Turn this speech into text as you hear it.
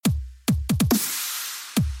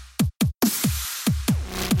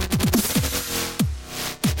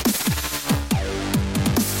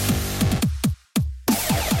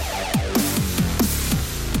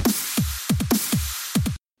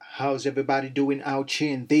How's everybody doing out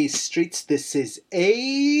here in these streets? This is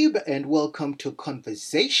Abe, and welcome to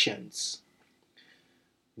Conversations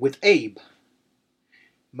with Abe.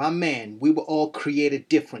 My man, we were all created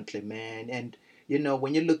differently, man. And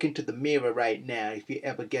when you look into the mirror right now, if you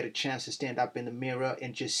ever get a chance to stand up in the mirror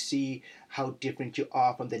and just see how different you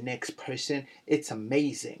are from the next person, it's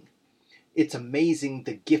amazing. It's amazing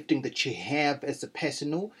the gifting that you have as a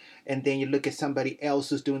personal, and then you look at somebody else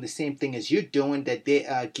who's doing the same thing as you're doing, that they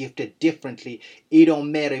are gifted differently. It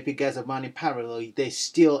don't matter if you guys are running parallel, there's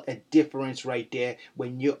still a difference right there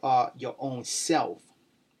when you are your own self.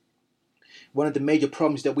 One of the major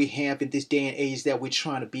problems that we have in this day and age is that we're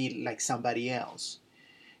trying to be like somebody else.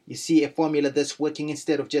 You see a formula that's working,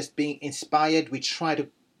 instead of just being inspired, we try to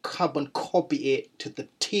carbon copy it to the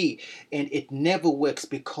T, and it never works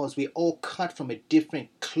because we all cut from a different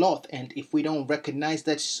cloth, and if we don't recognize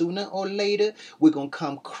that sooner or later, we're gonna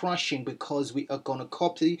come crushing because we are gonna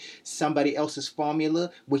copy somebody else's formula,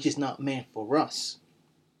 which is not meant for us.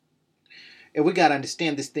 And we gotta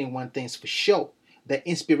understand this thing, one thing's for sure. That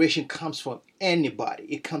inspiration comes from anybody.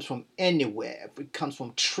 It comes from anywhere. It comes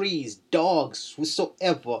from trees, dogs,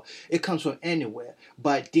 whatsoever. It comes from anywhere.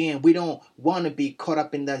 But then we don't want to be caught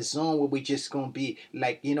up in that zone where we're just going to be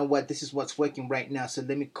like, you know what, this is what's working right now, so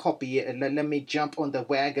let me copy it and let me jump on the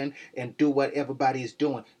wagon and do what everybody is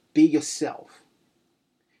doing. Be yourself.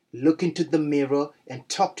 Look into the mirror and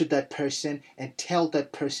talk to that person and tell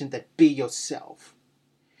that person that be yourself.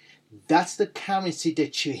 That's the currency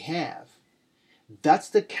that you have. That's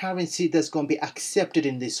the currency that's going to be accepted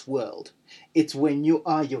in this world. It's when you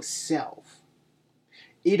are yourself.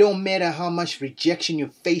 It don't matter how much rejection you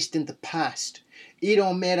faced in the past. It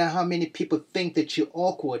don't matter how many people think that you're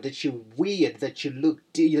awkward, that you're weird, that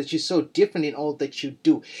that you're so different in all that you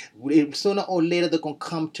do. Sooner or later, they're going to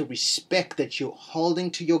come to respect that you're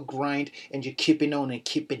holding to your grind and you're keeping on and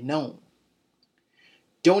keeping on.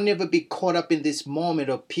 Don't ever be caught up in this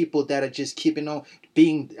moment of people that are just keeping on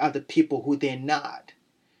being other people who they're not.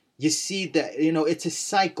 You see that, it's a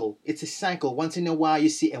cycle. It's a cycle. Once in a while, you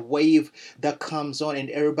see a wave that comes on and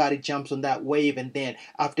everybody jumps on that wave. And then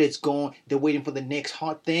after it's gone, they're waiting for the next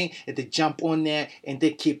hot thing. And they jump on there and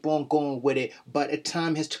they keep on going with it. But a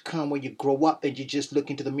time has to come when you grow up and you just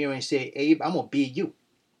look into the mirror and say, Abe, I'm going to be you.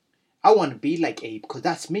 I want to be like Abe because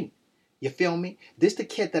that's me. You feel me? This is the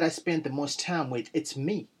kid that I spend the most time with. It's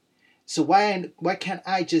me. So why can't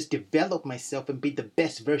I just develop myself and be the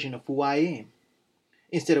best version of who I am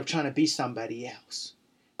instead of trying to be somebody else?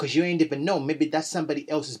 Because you ain't even know. Maybe that somebody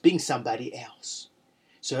else is being somebody else.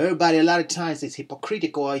 So everybody a lot of times is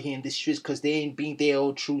hypocritical out here in the streets because they ain't being their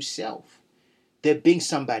own true self. They're being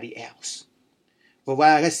somebody else. But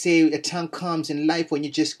like I say, a time comes in life when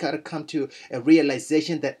you just got to come to a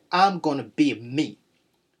realization that I'm going to be me.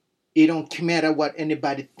 It don't matter what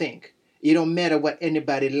anybody think. It don't matter what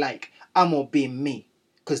anybody like. I'm going to be me.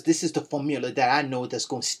 Because this is the formula that I know that's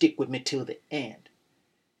going to stick with me till the end.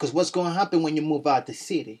 Because what's going to happen when you move out the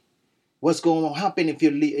city? What's going to happen if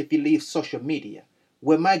you leave social media?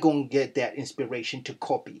 Where am I going to get that inspiration to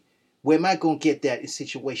copy? Where am I going to get that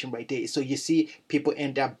situation right there? So you see, people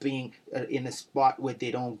end up being in a spot where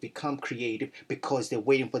they don't become creative because they're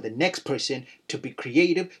waiting for the next person to be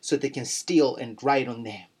creative so they can steal and write on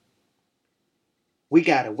them. We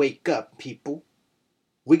got to wake up, people.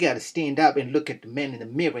 We got to stand up and look at the man in the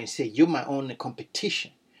mirror and say, you're my only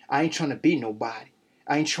competition. I ain't trying to be nobody.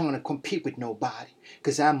 I ain't trying to compete with nobody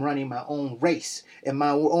because I'm running my own race. And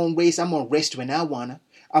my own race, I'm going to rest when I want to.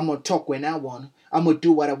 I'm going to talk when I want to. I'm going to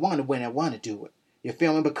do what I want to when I want to do it. You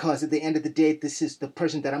feel me? Because at the end of the day, this is the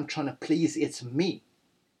person that I'm trying to please. It's me.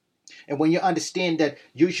 And when you understand that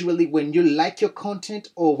usually when you like your content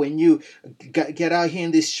or when you get out here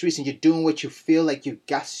in the streets and you're doing what you feel like you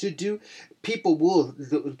got to do, people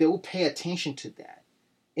will pay attention to that.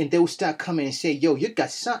 And they will start coming and say, yo, you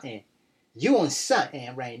got something. You on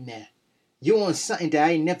something right now. You on something that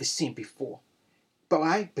I ain't never seen before. But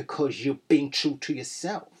why? Because you're being true to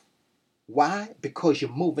yourself. Why? Because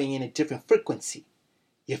you're moving in a different frequency.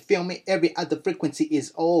 You feel me? Every other frequency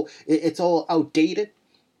is all outdated.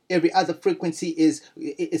 Every other frequency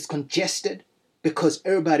is congested because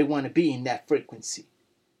everybody want to be in that frequency.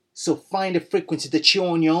 So find a frequency that you're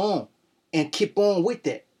on your own and keep on with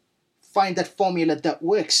it. Find that formula that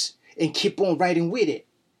works and keep on riding with it.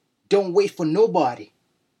 Don't wait for nobody.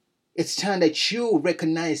 It's time that you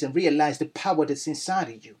recognize and realize the power that's inside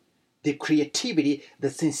of you, the creativity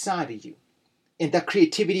that's inside of you. And that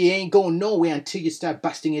creativity ain't going nowhere until you start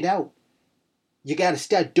busting it out. You got to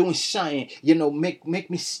start doing something, make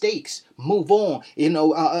mistakes, move on,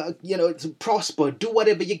 prosper, do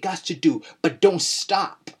whatever you got to do, but don't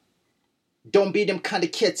stop. Don't be them kind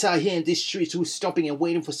of cats out here in these streets who's stopping and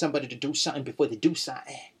waiting for somebody to do something before they do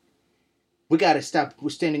something. We gotta stop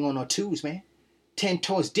standing on our toes, man. 10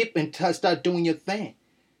 toes deep and start doing your thing.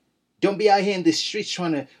 Don't be out here in the streets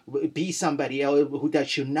trying to be somebody else who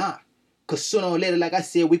that you're not. Because sooner or later, like I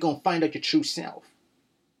said, we're going to find out your true self.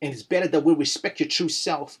 And it's better that we respect your true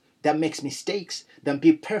self that makes mistakes than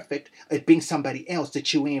be perfect at being somebody else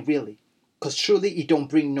that you ain't really. Because truly, it don't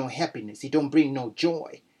bring no happiness. It don't bring no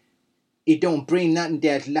joy. It don't bring nothing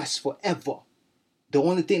that lasts forever. The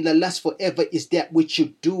only thing that lasts forever is that which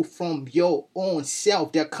you do from your own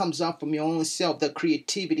self, that comes out from your own self, that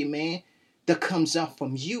creativity, man, that comes out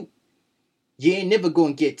from you. You ain't never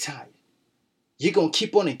going to get tired. You're going to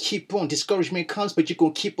keep on and keep on. Discouragement comes, but you're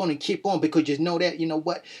going to keep on and keep on because you know that, you know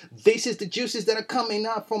what? This is the juices that are coming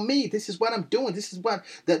out from me. This is what I'm doing. This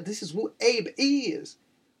is who Abe is.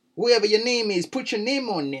 Whoever your name is, put your name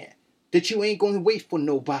on there. That you ain't going to wait for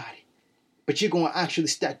nobody. But you're going to actually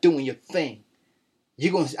start doing your thing.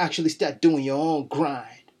 You're going to actually start doing your own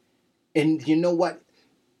grind. And you know what?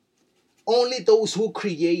 Only those who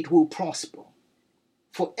create will prosper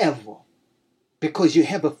forever. Because you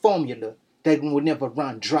have a formula that will never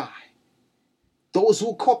run dry. Those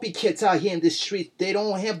who copycats out here in the street, they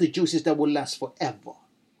don't have the juices that will last forever.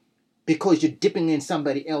 Because you're dipping in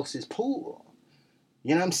somebody else's pool.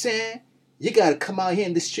 You know what I'm saying? You got to come out here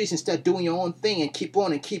in the streets and start doing your own thing and keep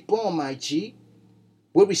on, my G.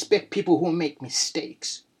 We respect people who make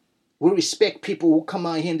mistakes. We respect people who come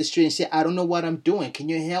out here in the street and say, I don't know what I'm doing. Can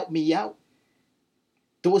you help me out?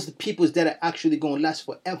 Those are the people that are actually going to last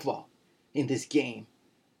forever in this game.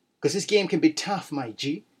 Because this game can be tough, my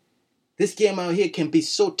G. This game out here can be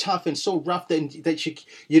so tough and so rough that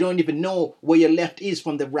you don't even know where your left is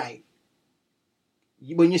from the right.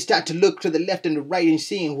 When you start to look to the left and the right and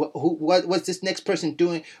seeing what's this next person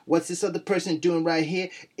doing, what's this other person doing right here,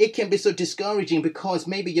 it can be so discouraging because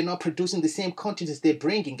maybe you're not producing the same content as they're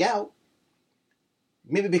bringing out.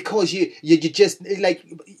 Maybe because you just, like,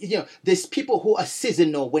 you know, there's people who are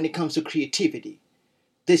seasonal when it comes to creativity.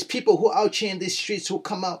 There's people who are out here in the streets who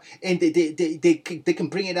come out and they can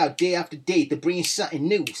bring it out day after day. They're bringing something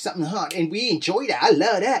new, something hot, and we enjoy that. I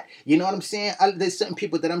love that. You know what I'm saying? There's certain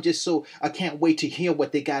people that I'm just so, I can't wait to hear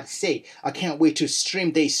what they got to say. I can't wait to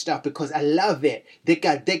stream their stuff because I love it.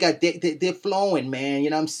 They're flowing, man.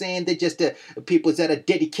 You know what I'm saying? They're just the people that are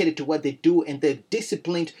dedicated to what they do and they're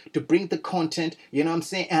disciplined to bring the content. You know what I'm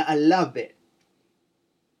saying? And I love it.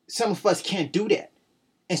 Some of us can't do that.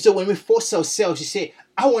 And so when we force ourselves, you say,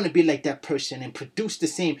 I want to be like that person and produce the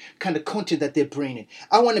same kind of content that they're bringing.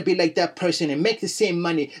 I want to be like that person and make the same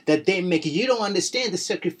money that they make. You don't understand the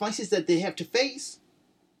sacrifices that they have to face.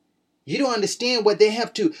 You don't understand what they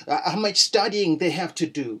have to, how much studying they have to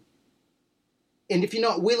do. And if you're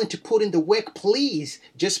not willing to put in the work, please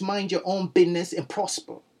just mind your own business and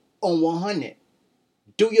prosper on 100.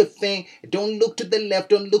 Do your thing. Don't look to the left.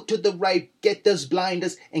 Don't look to the right. Get those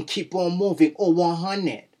blinders and keep on moving on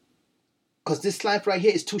 100. Because this life right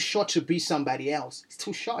here is too short to be somebody else. It's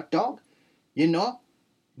too short, dog. You know?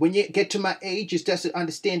 When you get to my age, you start to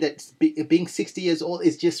understand that being 60 years old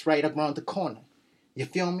is just right around the corner. You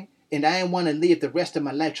feel me? And I ain't want to live the rest of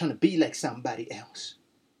my life trying to be like somebody else.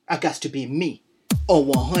 I got to be me on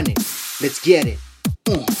 100. Let's get it.